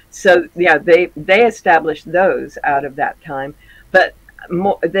 So, they established those out of that time. But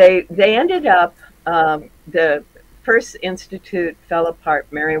they ended up, the first institute fell apart.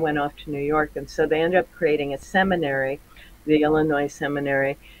 Mary went off to New York, and so they ended up creating a seminary, the Illinois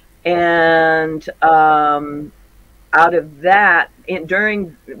Seminary, and out of that,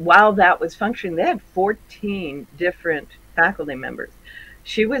 while that was functioning, they had 14 different faculty members.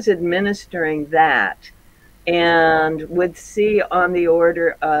 She was administering that, and would see on the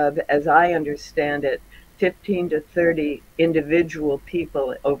order of, as I understand it, 15 to 30 individual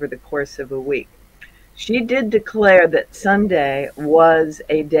people over the course of a week. She did declare that Sunday was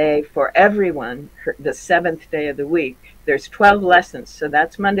a day for everyone, the 7th day of the week. There's 12 lessons, so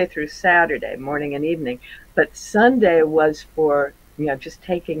that's Monday through Saturday, morning and evening. But Sunday was for, just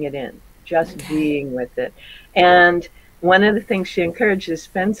taking it in, just being with it. And one of the things she encourages,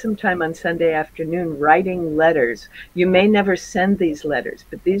 spend some time on Sunday afternoon writing letters. You may never send these letters,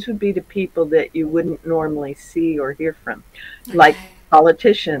 but these would be to people that you wouldn't normally see or hear from, like Okay.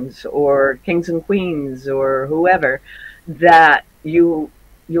 politicians or kings and queens or whoever, that you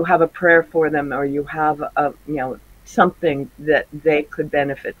have a prayer for them, or you have a, something that they could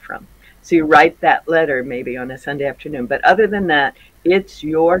benefit from. So you write that letter maybe on a Sunday afternoon. But other than that, it's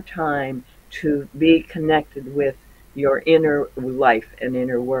your time to be connected with your inner life and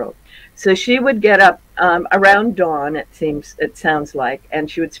inner world. So she would get up around dawn, it sounds like,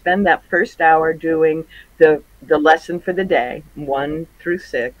 and she would spend that first hour doing the lesson for the day, 1 through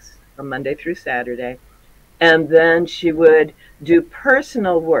 6, from Monday through Saturday. And then she would do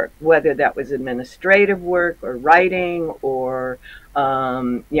personal work, whether that was administrative work or writing or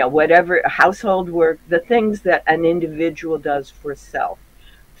whatever, household work, the things that an individual does for self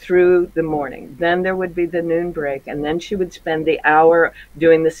through the morning. Then there would be the noon break, and then she would spend the hour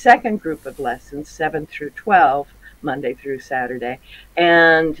doing the second group of lessons, 7 through 12, Monday through Saturday.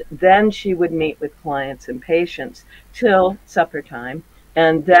 And then she would meet with clients and patients till supper time.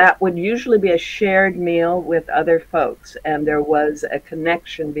 And that would usually be a shared meal with other folks. And there was a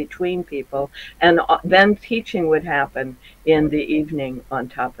connection between people. And then teaching would happen in the evening on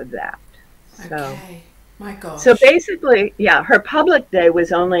top of that. So, Okay. My gosh. so basically, yeah, her public day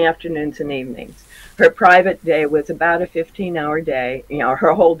was only afternoons and evenings. Her private day was about a 15-hour day.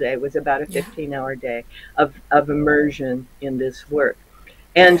 Her whole day was about a Yeah. 15-hour day of immersion in this work.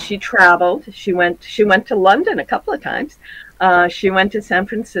 And she traveled. She went to London a couple of times. She went to San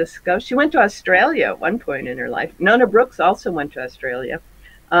Francisco. She went to Australia at one point in her life. Nona Brooks also went to Australia.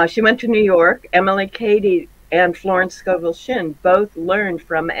 She went to New York. Emily Cady and Florence Scovel Shinn both learned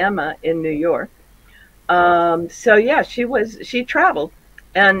from Emma in New York. So yeah, she traveled.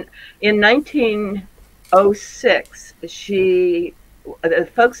 And in 1906, the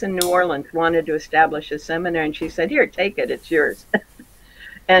folks in New Orleans wanted to establish a seminary, and she said, "Here, take it. It's yours."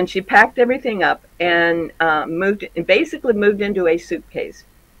 And she packed everything up and basically moved into a suitcase.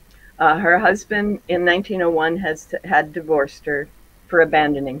 Her husband in 1901 had divorced her for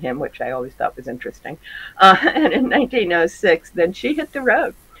abandoning him, which I always thought was interesting. And in 1906, then she hit the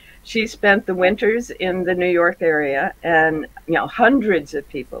road. She spent the winters in the New York area, and hundreds of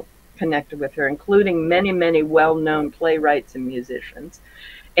people connected with her, including many, many well-known playwrights and musicians,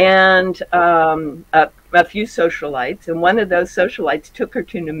 and a few socialites. And one of those socialites took her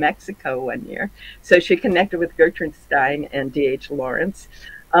to New Mexico one year. So she connected with Gertrude Stein and D.H. Lawrence.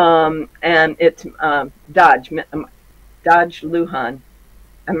 And it's Dodge Lujan.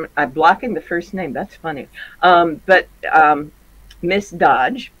 I'm blocking the first name. That's funny. But Miss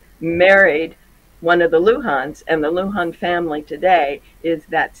Dodge married one of the Luhans, and the Lujan family today is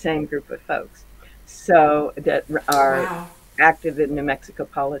that same group of folks. So that are Wow. active in New Mexico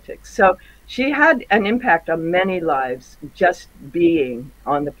politics. So she had an impact on many lives just being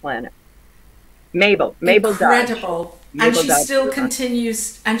on the planet. Mabel Dodge. Incredible. And Mabel she Dodge still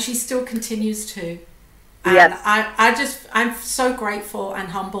Lujan. continues to. And Yes. I'm so grateful and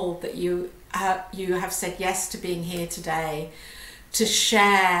humbled that you have said yes to being here today, to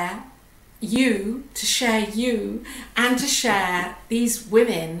share you, and to share these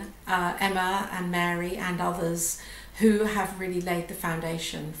women, Emma and Mary and others, who have really laid the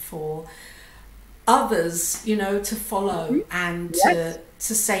foundation for others, to follow and Yes.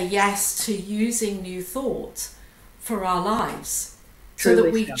 to say yes to using new thought for our lives, so that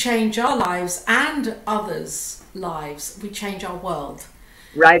Truly we so. change our lives and others' lives. We change our world.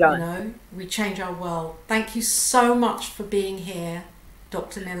 Right on. We change our world. Thank you so much for being here,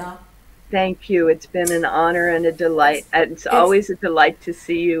 Dr. Miller. Thank you. It's been an honor and a delight. And it's always a delight to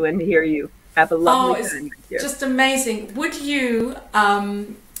see you and hear you. Have a lovely It's time with you. just amazing. Would you,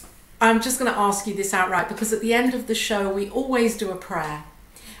 I'm just going to ask you this outright, because at the end of the show, we always do a prayer.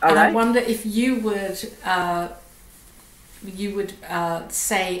 All And I right. wonder if you would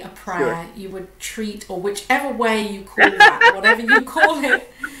say a prayer, you would treat, or whichever way you call that, whatever you call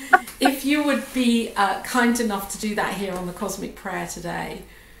it, if you would be kind enough to do that here on the Cosmic Prayer today.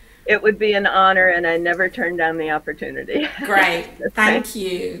 It would be an honor, and I never turn down the opportunity. Great. Thank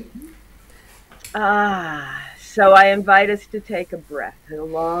you. So I invite us to take a breath, a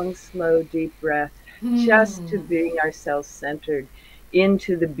long, slow, deep breath, just to being ourselves centered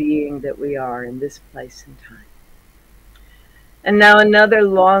into the being that we are in this place and time. And now another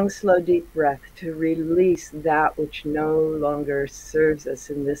long, slow, deep breath to release that which no longer serves us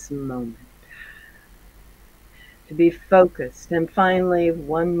in this moment. To be focused. And finally,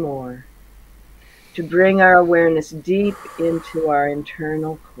 one more. To bring our awareness deep into our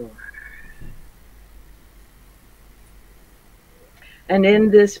internal core. And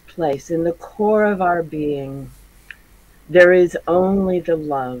in this place, in the core of our being, there is only the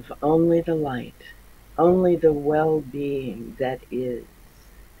love, only the light, only the well-being that is,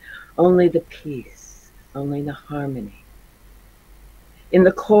 only the peace, only the harmony. In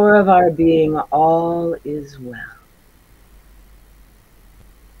the core of our being, all is well.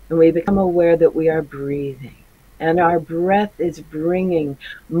 And we become aware that we are breathing. And our breath is bringing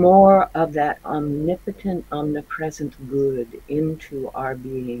more of that omnipotent, omnipresent good into our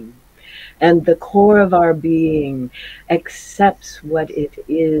being. And the core of our being accepts what it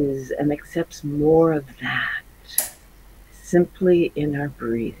is and accepts more of that simply in our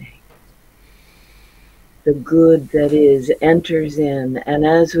breathing. The good that is enters in, and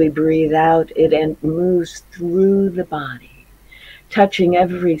as we breathe out, it moves through the body, touching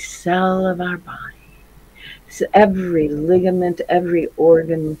every cell of our body. So every ligament, every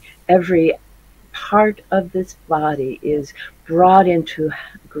organ, every part of this body is brought into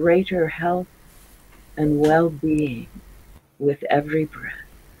greater health and well-being with every breath.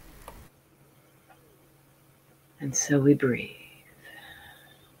 And so we breathe.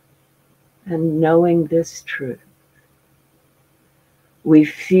 And knowing this truth, we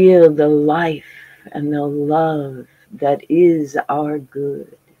feel the life and the love that is our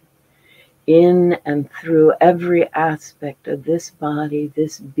good in and through every aspect of this body,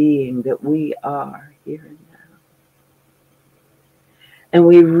 this being that we are here and now. And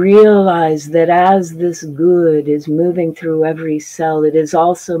we realize that as this good is moving through every cell, it is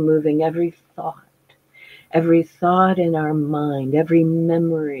also moving every thought in our mind, every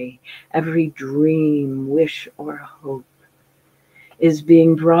memory, every dream, wish, or hope is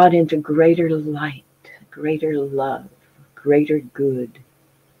being brought into greater light, greater love, greater good,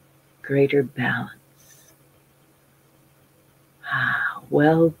 greater balance.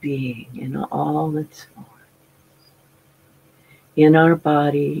 Well-being in all its forms. In our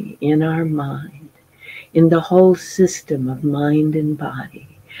body, in our mind, in the whole system of mind and body.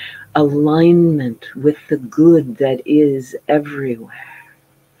 Alignment with the good that is everywhere.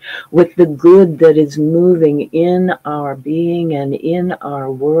 With the good that is moving in our being and in our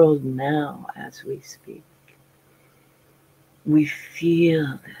world now as we speak. We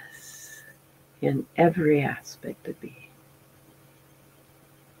feel this in every aspect of being.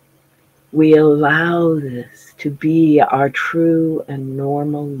 We allow this to be our true and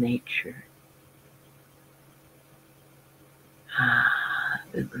normal nature.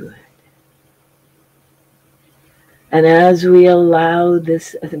 The good. And as we allow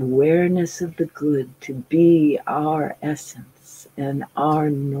this awareness of the good to be our essence and our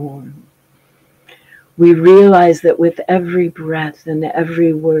norm, we realize that with every breath and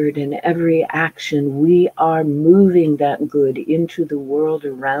every word and every action, we are moving that good into the world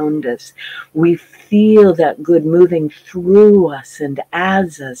around us. We feel that good moving through us and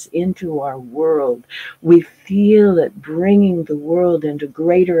as us into our world. We feel it bringing the world into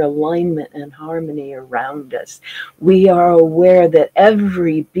greater alignment and harmony around us. We are aware that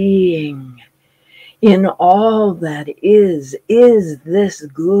every being in all that is this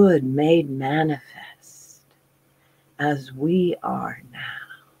good made manifest. As we are now.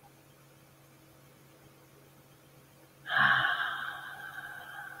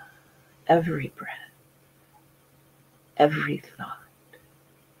 Every breath, every thought,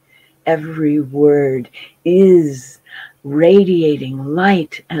 every word is radiating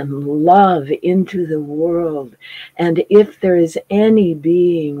light and love into the world. And if there is any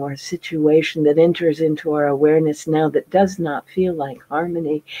being or situation that enters into our awareness now that does not feel like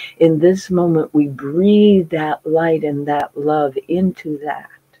harmony, in this moment we breathe that light and that love into that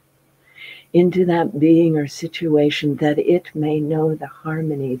being or situation, that it may know the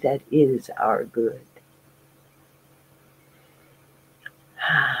harmony that is our good.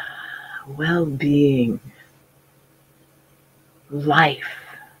 Well-being, life,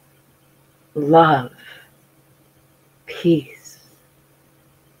 love, peace,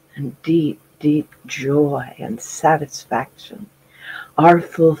 and deep, deep joy and satisfaction. Our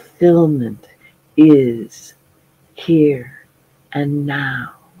fulfillment is here and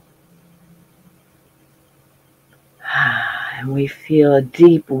now. And we feel a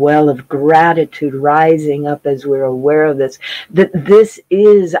deep well of gratitude rising up as we're aware of this, that this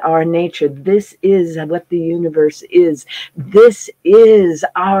is our nature. This is what the universe is. This is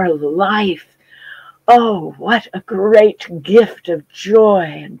our life. Oh, what a great gift of joy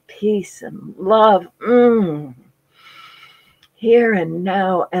and peace and love. Here and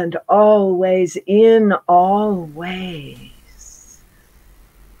now and always, in all ways.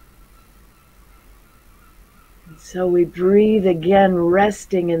 So we breathe again,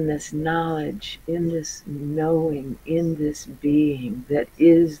 resting in this knowledge, in this knowing, in this being that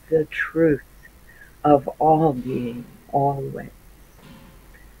is the truth of all being, always.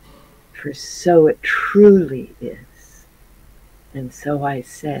 For so it truly is. And so I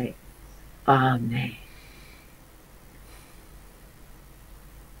say, Amen.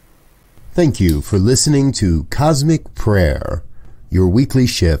 Thank you for listening to Cosmic Prayer, your weekly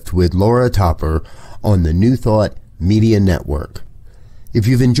shift with Laura Topper on the New Thought Media Network. If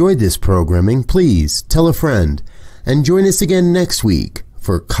you've enjoyed this programming, please tell a friend and join us again next week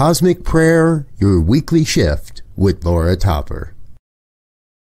for Cosmic Prayer, your weekly shift with Laura Topper.